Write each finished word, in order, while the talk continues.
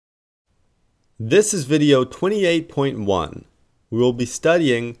This is video 28.1. We will be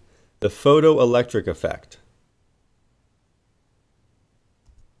studying the photoelectric effect.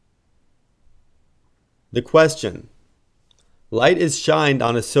 The question: light is shined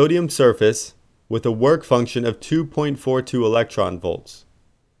on a sodium surface with a work function of 2.42 electron volts.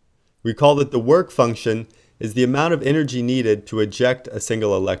 Recall that the work function is the amount of energy needed to eject a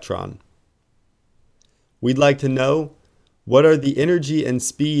single electron. We'd like to know what are the energy and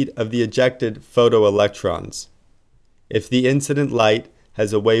speed of the ejected photoelectrons if the incident light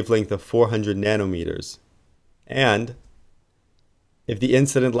has a wavelength of 400 nanometers, and if the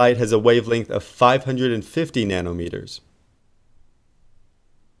incident light has a wavelength of 550 nanometers.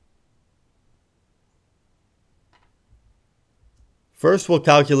 First, we'll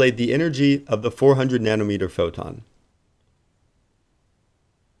calculate the energy of the 400 nanometer photon.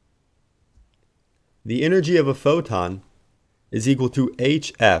 The energy of a photon is equal to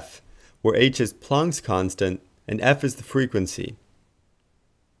hf, where h is Planck's constant and f is the frequency.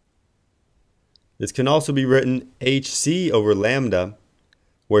 This can also be written hc over lambda,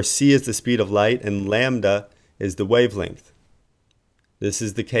 where c is the speed of light and lambda is the wavelength. This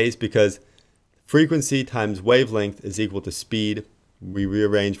is the case because frequency times wavelength is equal to speed. We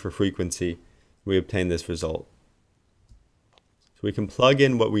rearrange for frequency, we obtain this result. So we can plug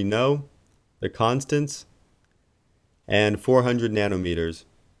in what we know, the constants, and 400 nanometers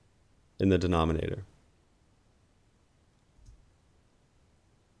in the denominator.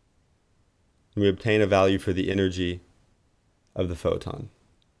 We obtain a value for the energy of the photon.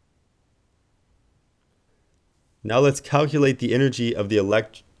 Now let's calculate the energy of the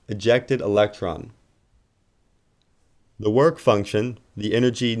ejected electron. The work function, the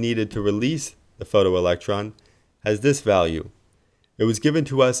energy needed to release the photoelectron, has this value. It was given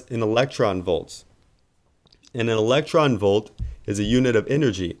to us in electron volts. And an electron volt is a unit of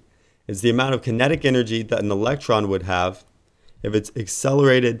energy. It's the amount of kinetic energy that an electron would have if it's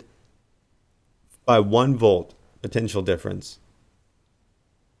accelerated by 1 volt potential difference.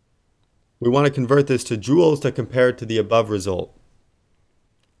 We want to convert this to joules to compare it to the above result.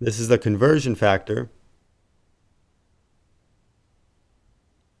 This is the conversion factor.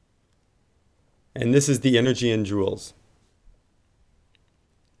 And this is the energy in joules.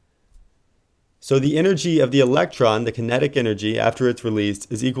 So the energy of the electron, the kinetic energy after it's released,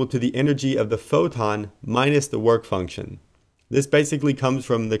 is equal to the energy of the photon minus the work function. This basically comes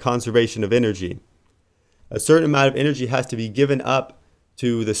from the conservation of energy. A certain amount of energy has to be given up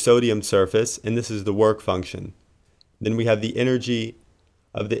to the sodium surface, and this is the work function. Then we have the energy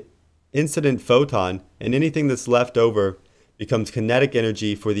of the incident photon, and anything that's left over becomes kinetic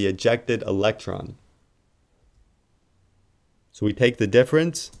energy for the ejected electron. So we take the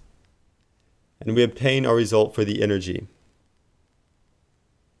difference and we obtain our result for the energy.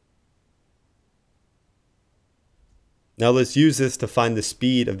 Now let's use this to find the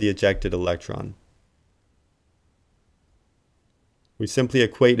speed of the ejected electron. We simply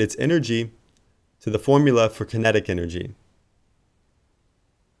equate its energy to the formula for kinetic energy.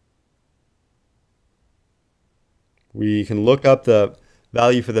 We can look up the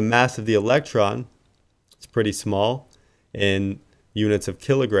value for the mass of the electron. It's pretty small. In units of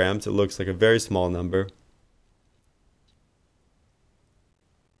kilograms, it looks like a very small number.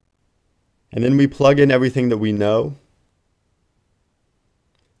 And then we plug in everything that we know.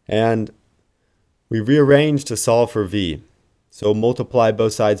 And we rearrange to solve for V. So multiply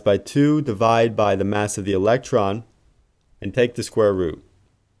both sides by 2, divide by the mass of the electron, and take the square root.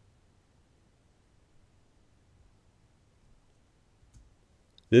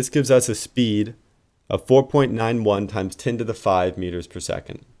 This gives us a speed of 4.91 times 10 to the 5 meters per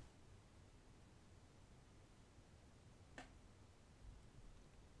second.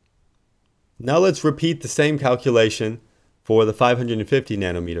 Now let's repeat the same calculation for the 550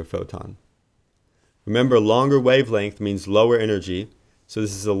 nanometer photon. Remember, longer wavelength means lower energy, so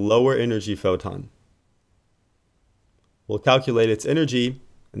this is a lower energy photon. We'll calculate its energy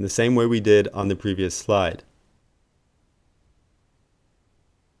in the same way we did on the previous slide.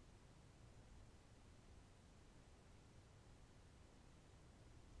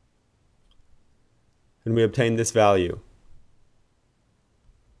 And we obtain this value.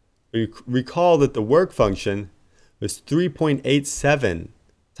 We recall that the work function was 3.87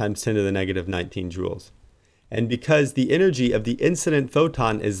 times 10 to the negative 19 joules. And because the energy of the incident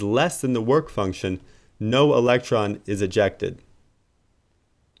photon is less than the work function, no electron is ejected.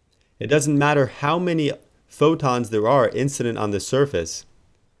 It doesn't matter how many photons there are incident on the surface.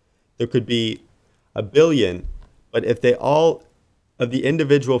 There could be a billion, but if they all of the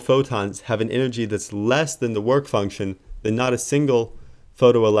individual photons have an energy that's less than the work function, then not a single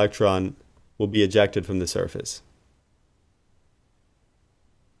photoelectron will be ejected from the surface.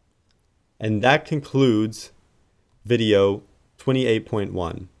 And that concludes video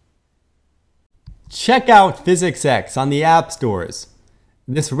 28.1. Check out PhysicsX on the app stores.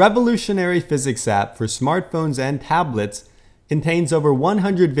 This revolutionary physics app for smartphones and tablets contains over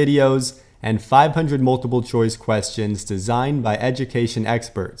 100 videos and 500 multiple choice questions designed by education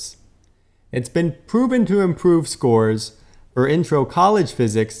experts. It's been proven to improve scores for intro college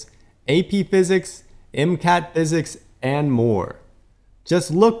physics, AP physics, MCAT physics, and more.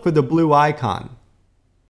 Just look for the blue icon.